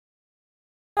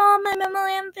up, my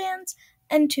Mammalian fans?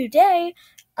 And today,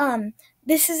 I'm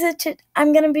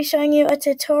going to be showing you a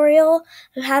tutorial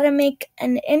of how to make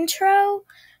an intro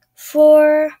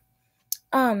for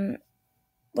one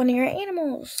of your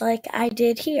animals, like I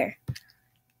did here.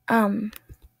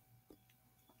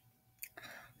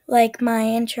 Like my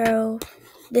intro,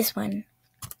 this one.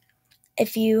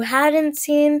 If you hadn't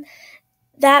seen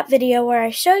that video where I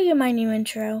show you my new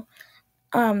intro,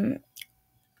 I'll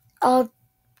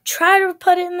try to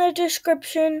put it in the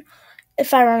description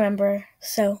if I remember.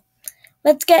 So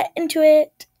let's get into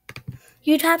it.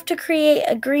 You'd have to create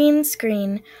a green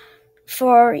screen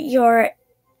for your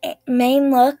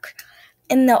main look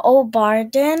in the old barn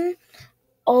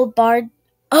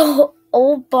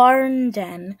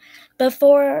den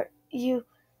before you,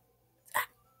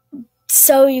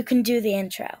 so you can do the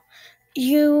intro.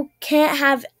 You can't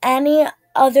have any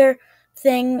other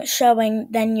thing showing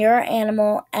than your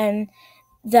animal and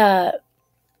the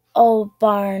old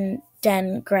barn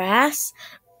den grass,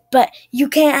 but you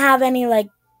can't have any like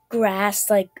grass,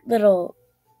 like little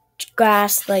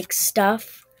grass like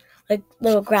stuff, like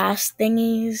little grass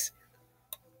thingies.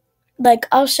 Like,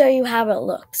 I'll show you how it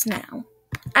looks now.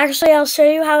 Actually, I'll show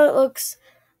you how it looks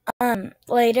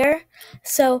later.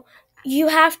 So you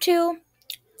have to,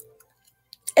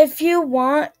 if you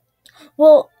want,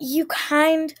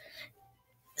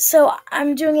 so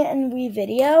I'm doing it in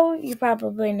WeVideo. You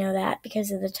probably know that because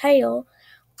of the title.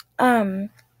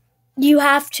 You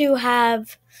have to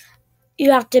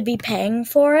be paying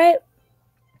for it.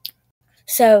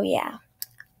 So yeah.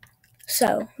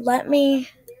 So let me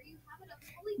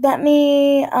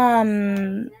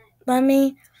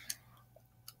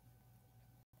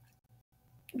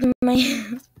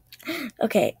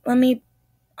okay, let me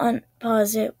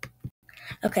unpause it.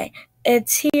 Okay,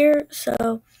 it's here,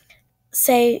 so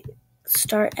say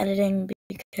start editing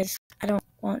because I don't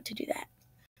want to do that.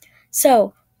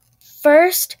 So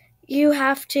first you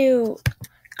have to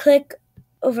click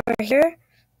over here,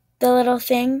 the little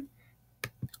thing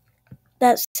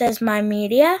that says My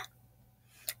Media,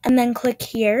 and then click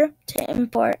here to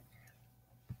import.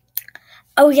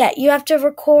 Oh yeah, you have to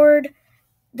record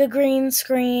the green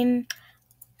screen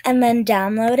and then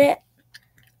download it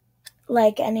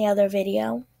like any other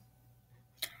video.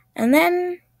 And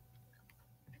then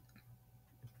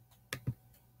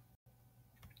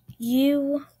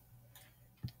you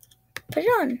put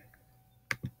it on.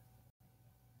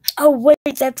 Oh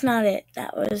wait, that's not it.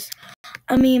 That was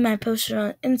a meme I posted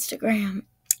on Instagram.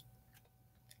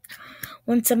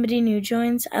 When somebody new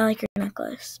joins, I like your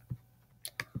necklace.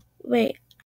 Wait,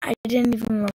 I didn't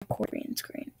even record green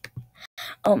screen.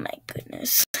 Oh my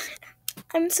goodness.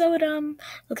 I'm so dumb.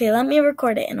 Okay, let me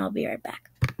record it and I'll be right back.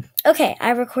 Okay,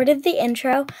 I recorded the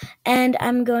intro and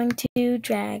I'm going to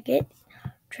drag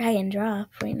and drop.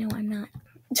 Wait, no, I'm not.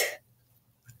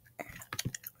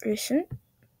 Recent.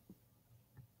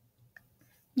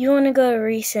 You want to go to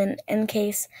recent in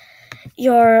case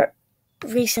your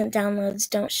recent downloads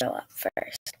don't show up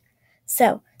first.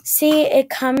 So, see, it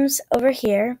comes over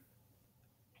here.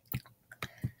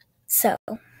 So,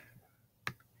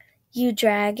 you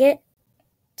drag it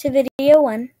to video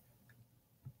 1,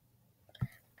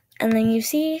 and then you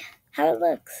see how it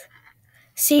looks.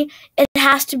 See, it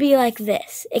has to be like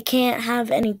this. It can't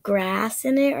have any grass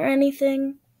in it or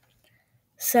anything.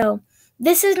 So,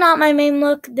 this is not my main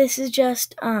look. This is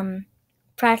just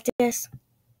practice.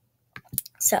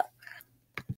 So,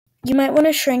 you might want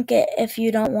to shrink it if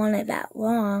you don't want it that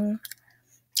long.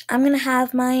 I'm going to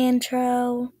have my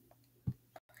intro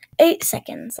 8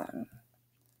 seconds long.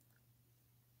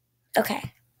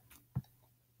 Okay.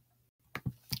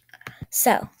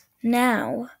 So,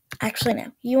 now, actually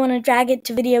no, you want to drag it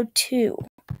to video 2.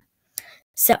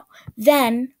 So,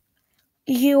 then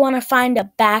you want to find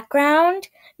a background.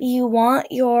 You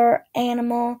want your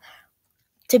animal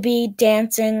to be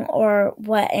dancing or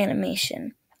what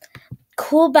animation.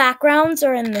 Cool backgrounds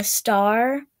are in the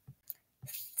star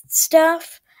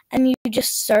stuff, and you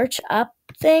just search up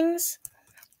things.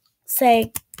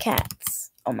 Say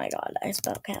cats. Oh my god, I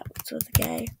spelled cats with a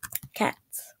K.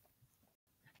 Cats.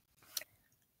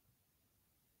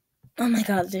 Oh my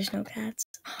god, there's no cats.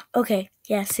 Okay,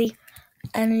 yeah, see?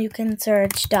 And you can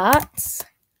search dots,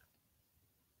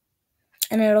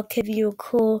 and it'll give you a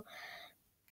cool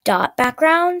dot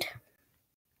background.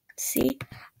 See?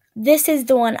 This is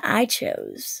the one I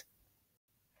chose.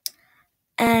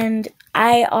 And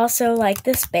I also like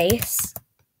the space.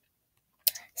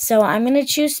 So I'm going to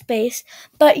choose space.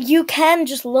 But you can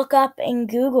just look up in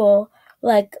Google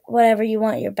like whatever you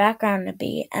want your background to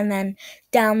be and then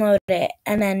download it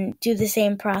and then do the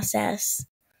same process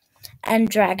and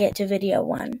drag it to video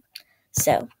 1.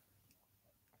 So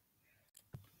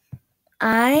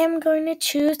I am going to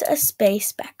choose a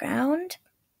space background.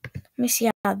 Let me see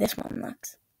how this one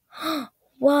looks.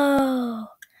 Whoa,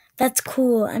 that's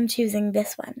cool. I'm choosing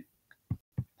this one.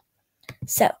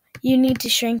 So you need to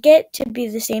shrink it to be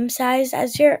the same size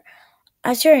as your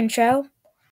intro.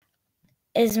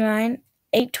 Is mine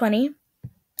 820.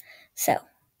 So,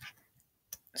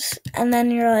 and then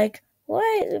you're like,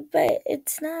 what? But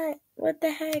it's not. What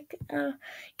the heck?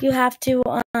 You have to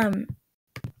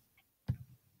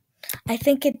I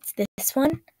think it's this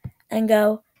one, and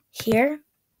go here,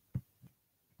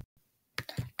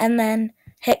 and then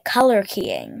hit color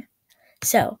keying.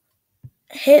 So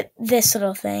hit this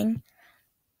little thing,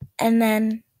 and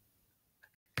then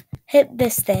hit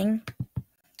this thing,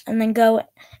 and then go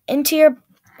into your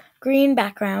green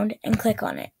background and click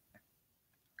on it.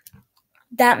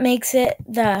 That makes it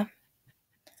the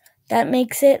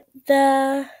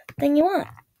thing you want.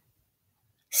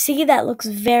 See, that looks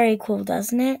very cool,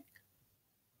 doesn't it?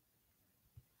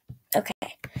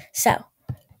 Okay, so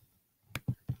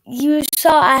you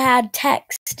saw I had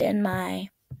text in my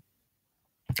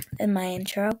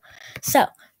intro. So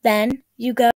then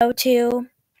you go to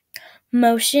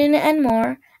Motion and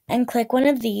More and click one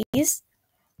of these.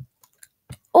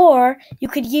 Or you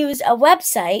could use a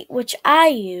website, which I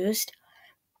used,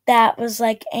 that was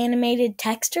like animated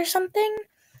text or something.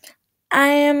 I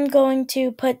am going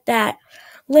to put that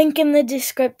link in the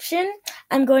description.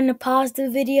 I'm going to pause the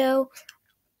video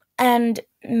and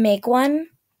make one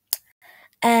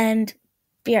and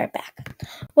be right back.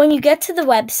 When you get to the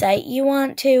website, you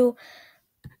want to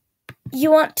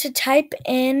type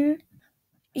in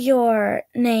your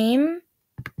name,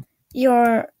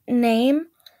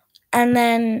 and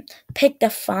then pick the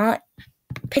font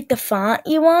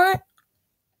you want.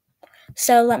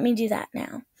 So let me do that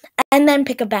now. And then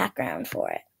pick a background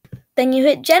for it. Then you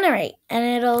hit generate and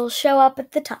it'll show up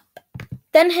at the top.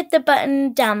 Then hit the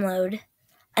button download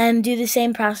and do the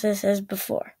same process as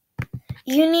before.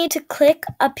 You need to click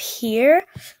up here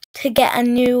to get a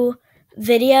new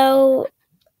video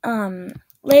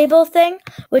label thing,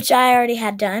 which I already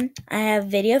had done. I have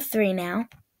video 3 now.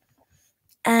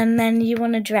 And then you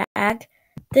want to drag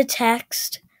the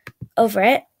text over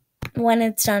it when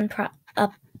it's done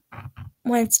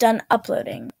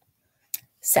uploading.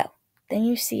 So then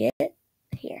you see it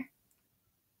here.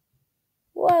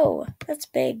 Whoa, that's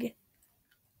big.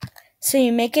 So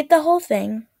you make it the whole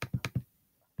thing.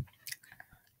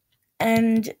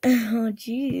 And oh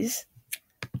geez,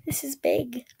 this is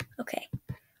big. Okay,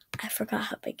 I forgot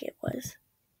how big it was.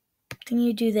 Then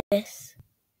you do this.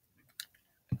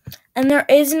 And there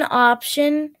is an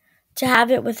option to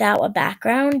have it without a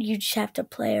background. You just have to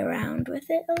play around with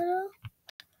it a little.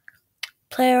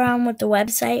 Play around with the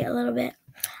website a little bit.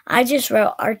 I just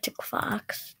wrote Arctic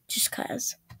Fox just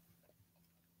cause.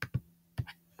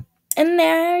 And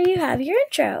there you have your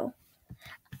intro.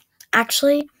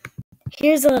 Actually,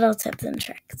 here's a little tips and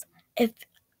tricks. If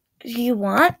you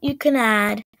want, you can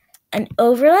add an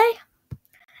overlay.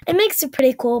 It makes it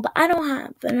pretty cool, but I don't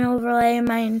have an overlay in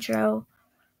my intro.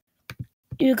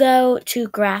 You go to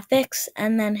graphics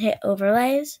and then hit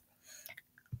overlays.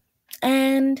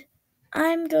 And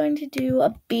I'm going to do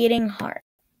a beating heart.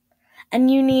 And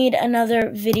you need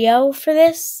another video for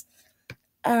this,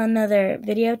 another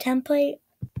video template.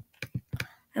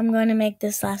 I'm going to make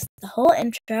this last the whole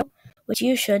intro, which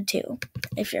you should too,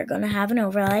 if you're going to have an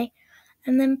overlay.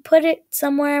 And then put it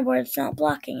somewhere where it's not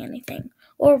blocking anything,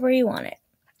 or where you want it.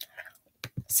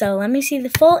 So let me see the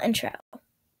full intro.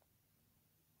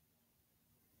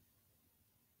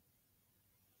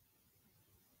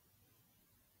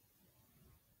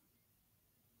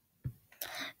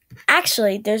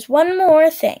 Actually, there's one more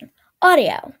thing.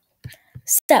 Audio.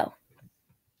 So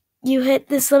you hit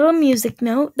this little music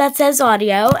note that says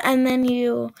audio, and then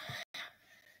you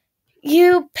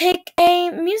pick a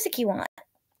music you want.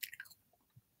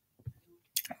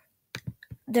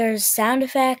 There's sound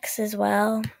effects as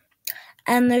well,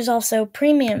 and there's also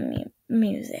premium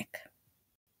music.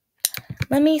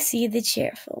 Let me see the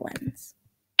cheerful ones.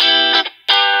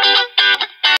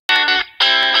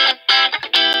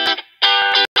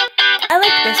 I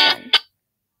like this one.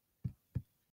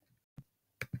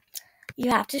 You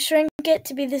have to shrink it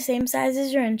to be the same size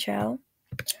as your intro.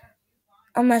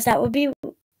 Because that would be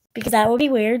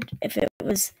weird if it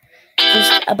was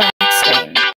just a black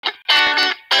screen.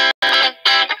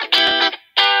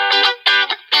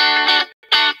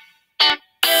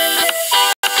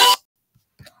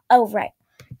 Oh, right.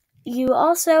 You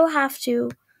also have to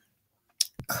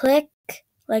click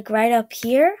like right up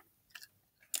here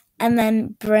and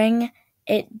then bring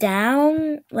it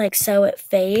down like so it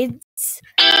fades.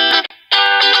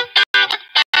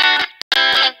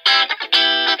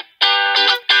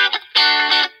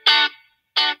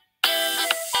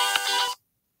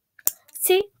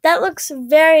 that looks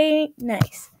very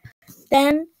nice.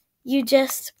 Then you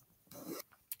just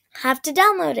have to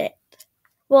download it.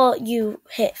 Well, you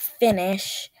hit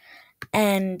finish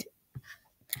and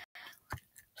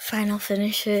final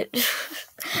finish it.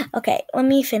 Okay, let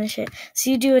me finish it. So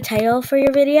you do a title for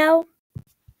your video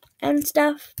and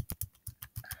stuff.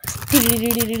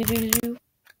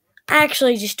 I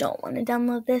actually just don't want to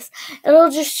download this.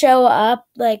 It'll just show up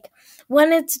like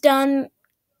when it's done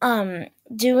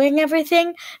doing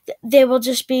everything, there will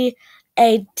just be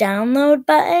a download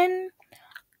button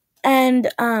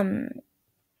and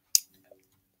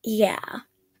yeah.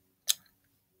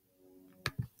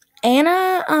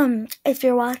 Anna, if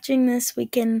you're watching this, we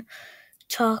can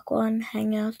talk on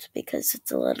Hangouts because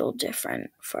it's a little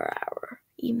different for our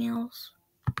emails.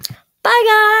 Bye,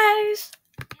 guys!